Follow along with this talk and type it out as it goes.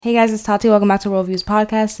Hey guys, it's Tati. Welcome back to World Views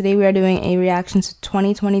Podcast. Today we are doing a reaction to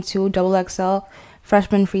 2022 XXL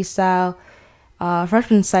Freshman Freestyle,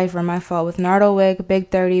 Freshman Cypher, my fault, with Nardo, Wick,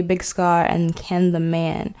 BIG30, Big Scarr, and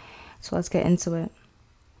Kentheman. So let's get into it.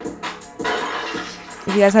 If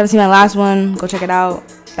you guys haven't seen my last one, go check it out.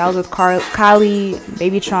 That was with Kali,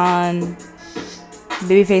 Babytron,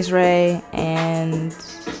 Babyface Ray, and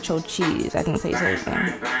Cho Cheese. I think that's how you say his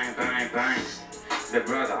name. The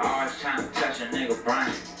brother always trying to touch a nigga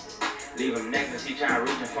brain. Leave him necklace, he trying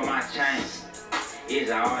reaching for my chain. Is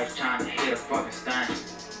I always trying to hit a fucking stain.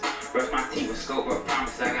 Brush my teeth with scope, but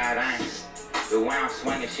promise I got aim. The way I'm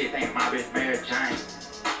swinging shit, think my bitch Mary Jane.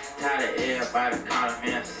 Tired of everybody calling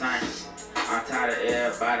me insane. I'm tired of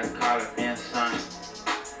everybody calling me insane.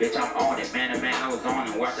 Bitch, I'm on it, man, the man knows on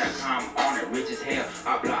it. Watch that come on it, rich as hell.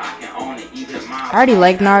 I can own it, even my. I already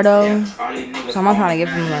like Nardo, so I'm not trying to give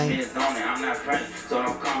him like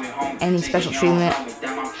any special treatment.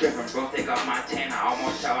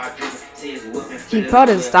 He brought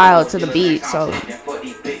his style to the beat, so.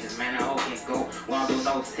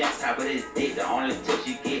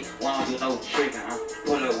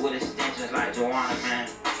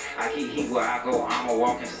 I keep heat where I go, I'm a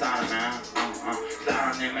walking sauna, man.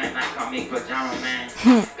 Slide on them, man, I call me pajama, man.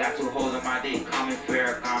 Got two holes on my dick, call me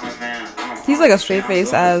fair, common, man. He's like a straight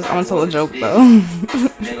face as I'm gonna tell a joke though.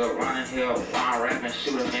 Nigga running hill, while rapping,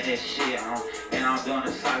 shoot him in this shit, and I'm doing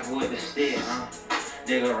the cycle with the stick,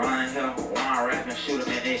 Nigga running hill, while rapping, shoot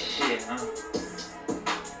him in this shit,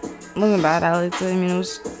 Looking bad, Alex. I mean, it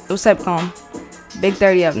was Sepcom.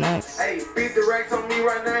 BIG30 up next. Hey, beat the racks on me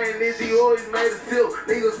right now, and Lizzie always made a seal.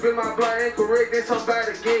 Niggas spin my blood incorrect, then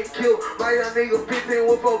somebody get killed. My young nigga 15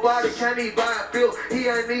 with a body, can't even buy a field. He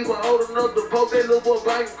ain't even old enough to poke that little boy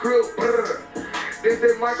banging crib. Brr. This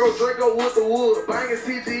that micro Draco with the wood. Banging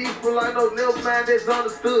CGE for like no nil man that's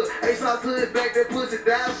understood. Hey, shot to his back, that pussy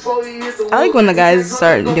died before he hit the wood. I like when the guys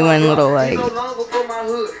start doing little like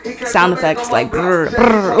sound effects, like brr,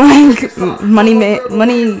 brr, like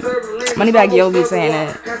Moneybag Yo be saying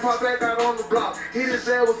it. Hit his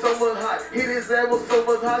ass with so much hot. Hit his ass with so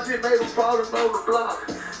much hot shit made him fall on the block.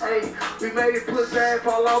 Hey, we made his pussy ass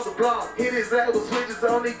fall off the block. Hit his ass with switches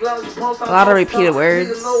on these glocks. A lot of repeated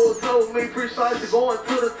words. Told me precise going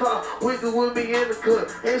to the top. Wicked with me in the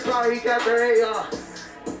cut. Inside he got the AR.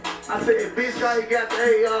 I said, bitch, how he got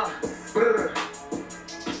the AR. Brr.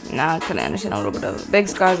 Nah, I couldn't understand a little bit of it. Big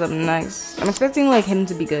Scar's up next. I'm expecting like him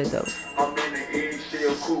to be good though. I'm in the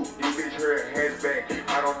eggshell coupe. You bitch her hatchback.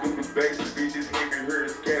 I don't do the bass, the bitches hit me her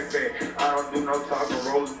scat back. I don't do no talking,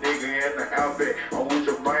 roll a nigga in the outback. I'm with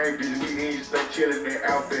your mind, bitch. We ain't stay chillin' in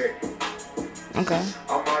outback. Okay.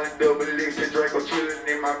 I'm on the double X and Draco chillin'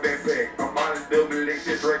 in my backpack. I'm on the double X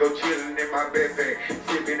and Draco chillin' in my backpack.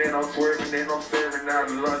 Sippin' and I'm swerving and I'm serving out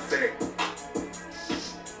the lunch sack.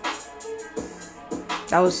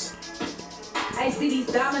 That was. I see these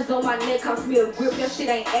diamonds on my neck, cost me a grip. Your shit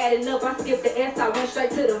ain't adding up. I skipped the S, I went straight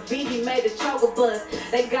to the VD, made the choker buzz.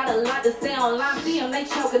 They got a lot to say online. See them, they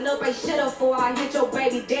choking up. They shut up before I hit your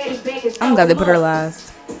baby daddy back and I'm glad they put her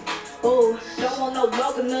last. Oh, don't want no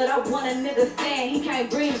local nut. I want a nigga saying he can't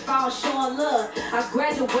breathe if I don't showing love. I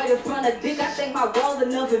graduated from a dick. I think my roll's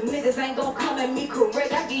enough. If niggas ain't gon' come at me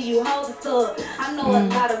correct, I give you hoes a sub. I know a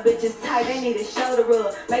lot of bitches tight. They need a shoulder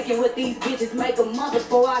rub. Making with these bitches make a month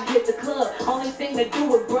before I hit the club. Only thing to do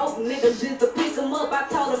with broke niggas is to pick them up. I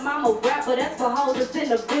told them I'm a rapper. That's for hoes that's in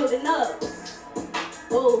the building up.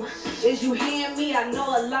 Oh, is you hearing me? I know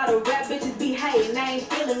a lot of rap bitches be hating. They ain't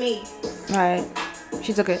feeling me. Alright.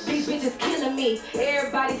 She took it. These bitches killing me.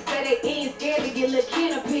 Everybody say they ain't scared to get a little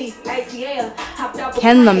kin a piece. ATL hopped out.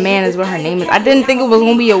 Kentheman is what her name is. I didn't think it was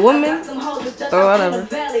gonna be a woman. Or whatever.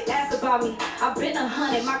 Ask about me. I've been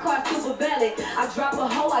 100. My car's super valid. I drop a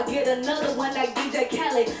hoe, I get another one like DJ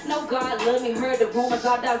Khaled. No God love me. Heard the rumors,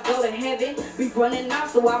 all dogs go to heaven. Be running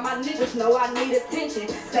off so all my niggas know I need attention.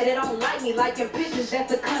 Say they don't like me liking pictures.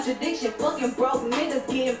 That's a contradiction. Fucking broke niggas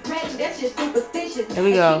getting pregnant. That shit superstitious. There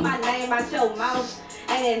we go. Keep my name out your mouth.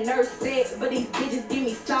 And that nurse said, but these bitches give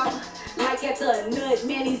me salt. Like at the nut,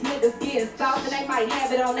 man, these niggas getting salt. And they might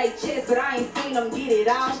have it on their chest, but I ain't seen them get it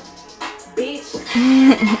out. Bitch.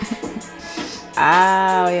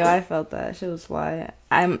 Ow, yo, I felt that. Shit was fly.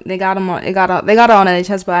 They got them on. They got it on their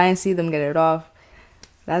chest, but I didn't see them get it off.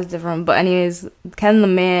 That's different. But anyways,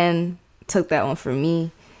 Kentheman took that one for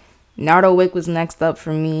me. Nardo Wick was next up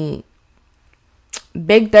for me.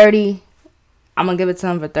 BIG30. I'm gonna give it to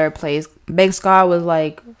him for third place. Big Scarr was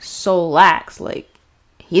like so lax. Like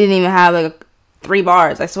he didn't even have like 3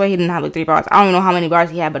 bars. I swear he didn't have like 3 bars. I don't even know how many bars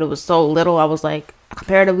he had, but it was so little. I was like,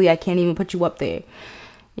 comparatively, I can't even put you up there.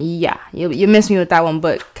 Yeah, you missed me with that one.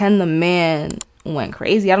 But Kentheman went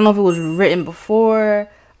crazy. I don't know if it was written before.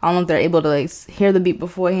 I don't know if they're able to like hear the beat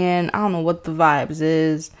beforehand. I don't know what the vibes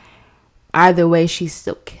is. Either way, she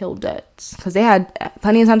still killed it because they had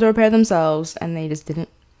plenty of time to repair themselves, and they just didn't.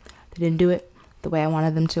 They didn't do it the way I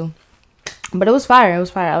wanted them to. But it was fire. It was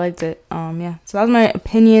fire. I liked it. Yeah. So that was my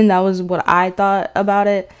opinion. That was what I thought about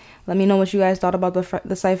it. Let me know what you guys thought about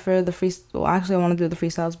the Cypher, the free. Well, actually, I want to do the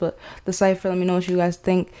freestyles, but the Cypher. Let me know what you guys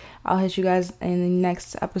think. I'll hit you guys in the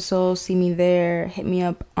next episode. See me there. Hit me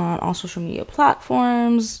up on all social media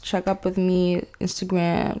platforms. Check up with me.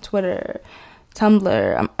 Instagram, Twitter,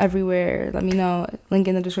 Tumblr. I'm everywhere. Let me know. Link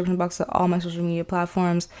in the description box to all my social media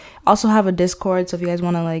platforms. Also have a Discord, so if you guys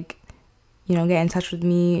want to like, you know, get in touch with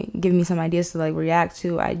me, give me some ideas to like react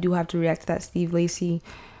to. I do have to react to that Steve Lacy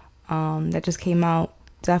that just came out.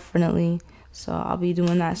 Definitely. So I'll be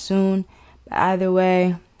doing that soon. But either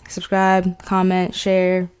way, subscribe, comment,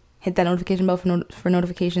 share, hit that notification bell for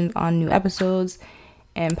notifications on new episodes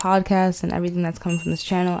and podcasts and everything that's coming from this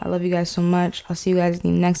channel. I love you guys so much. I'll see you guys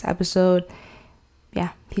in the next episode. Yeah,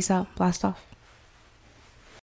 peace out. Blast off.